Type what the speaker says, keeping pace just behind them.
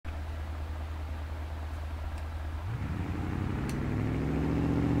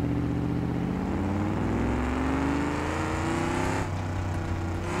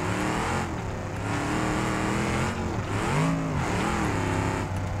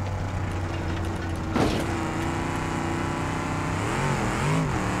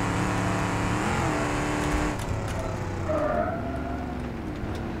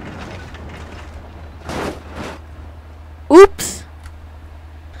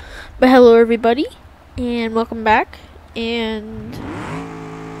But hello everybody, and welcome back. And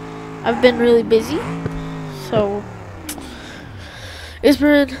I've been really busy, so it's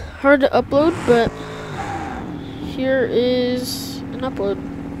been hard to upload, but here is an upload.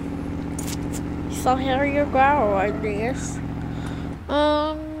 So here you go, I guess.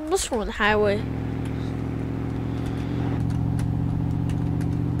 Let's go on the highway.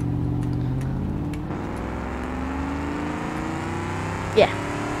 Yeah.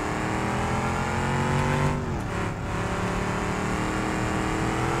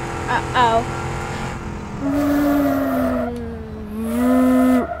 Uh-oh.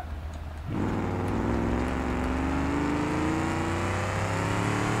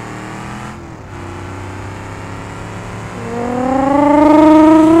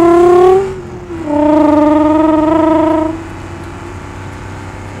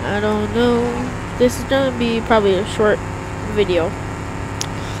 I don't know. This is gonna be probably a short video.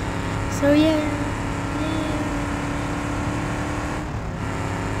 So yeah.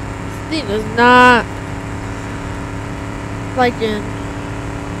 This thing is not like in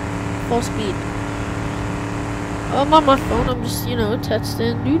full speed. I'm on my phone, I'm just,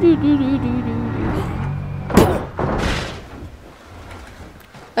 texting.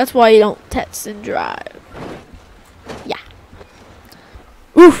 That's why you don't text and drive. Yeah.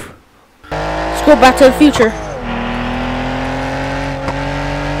 Oof. Let's go back to the future.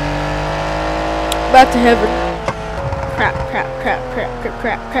 Back to heaven. Crap.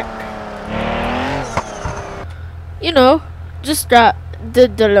 Just got the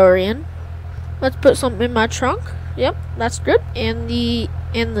DeLorean. Let's put something in my trunk. Yep, that's good. And the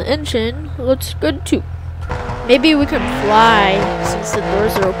engine looks good too. Maybe we can fly since the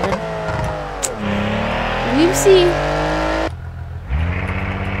doors are open. We'll see.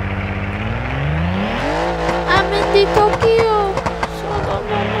 I'm in the Tokyo.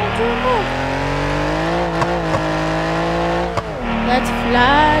 Let's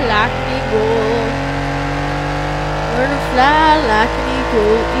fly like an eagle. Learn to fly like an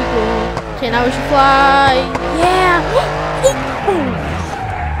eagle. Okay, now we should fly. Yeah!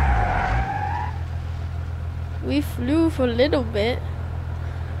 We flew for a little bit.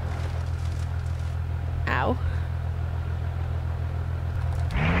 Ow.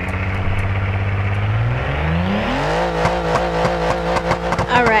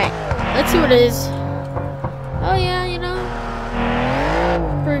 Alright, let's see what it is. Oh yeah,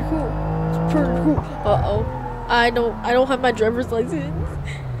 pretty cool. It's pretty cool. Uh-oh. I don't have my driver's license.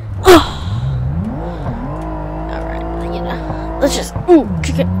 Alright, let's just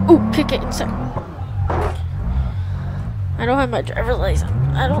kick it inside. I don't have my driver's license.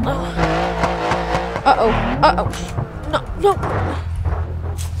 I don't know. Uh-oh. No.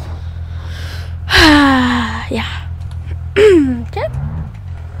 Yeah. Okay.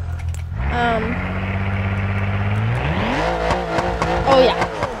 Oh yeah.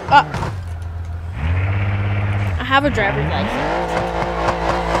 I have a driver's license.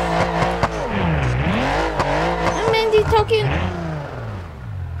 I'm in the token.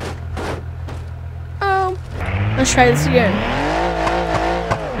 Let's try this again.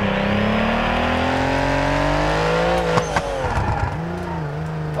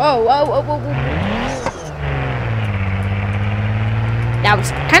 Whoa. That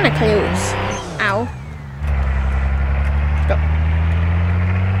was kind of close. Ow. Go.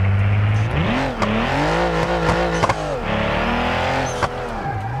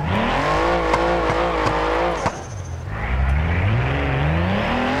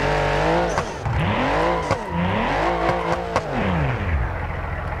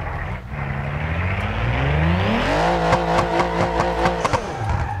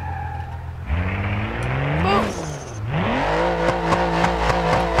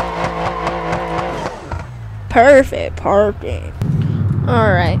 Perfect parking.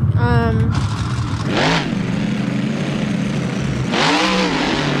 Alright,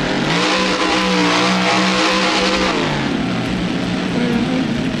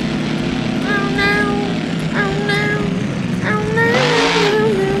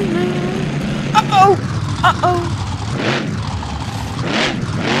 Uh-oh.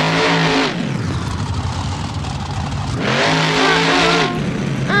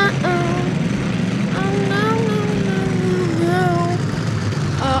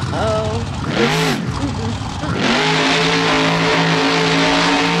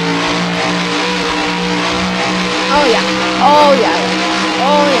 Oh yeah.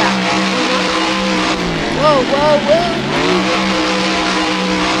 Whoa.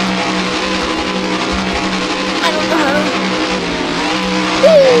 I don't know how.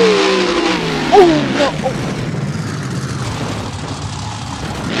 Oh no.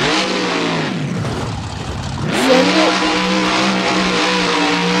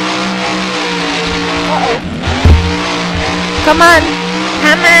 Come on.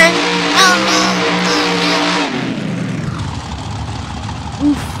 Come on. Oh no.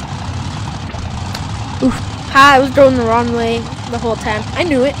 Oof. Oof. Ha, I was going the wrong way the whole time. I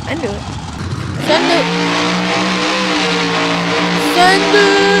knew it. I knew it. Send it. Send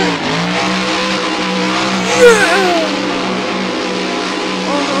it. Yeah.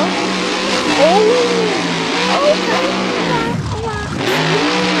 Oh. Okay.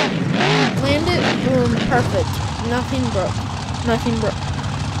 Land it. Boom. Perfect. Nothing broke. Nothing broke.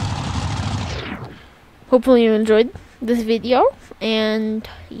 Hopefully you enjoyed this video. And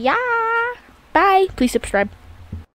yeah. Bye. Please subscribe.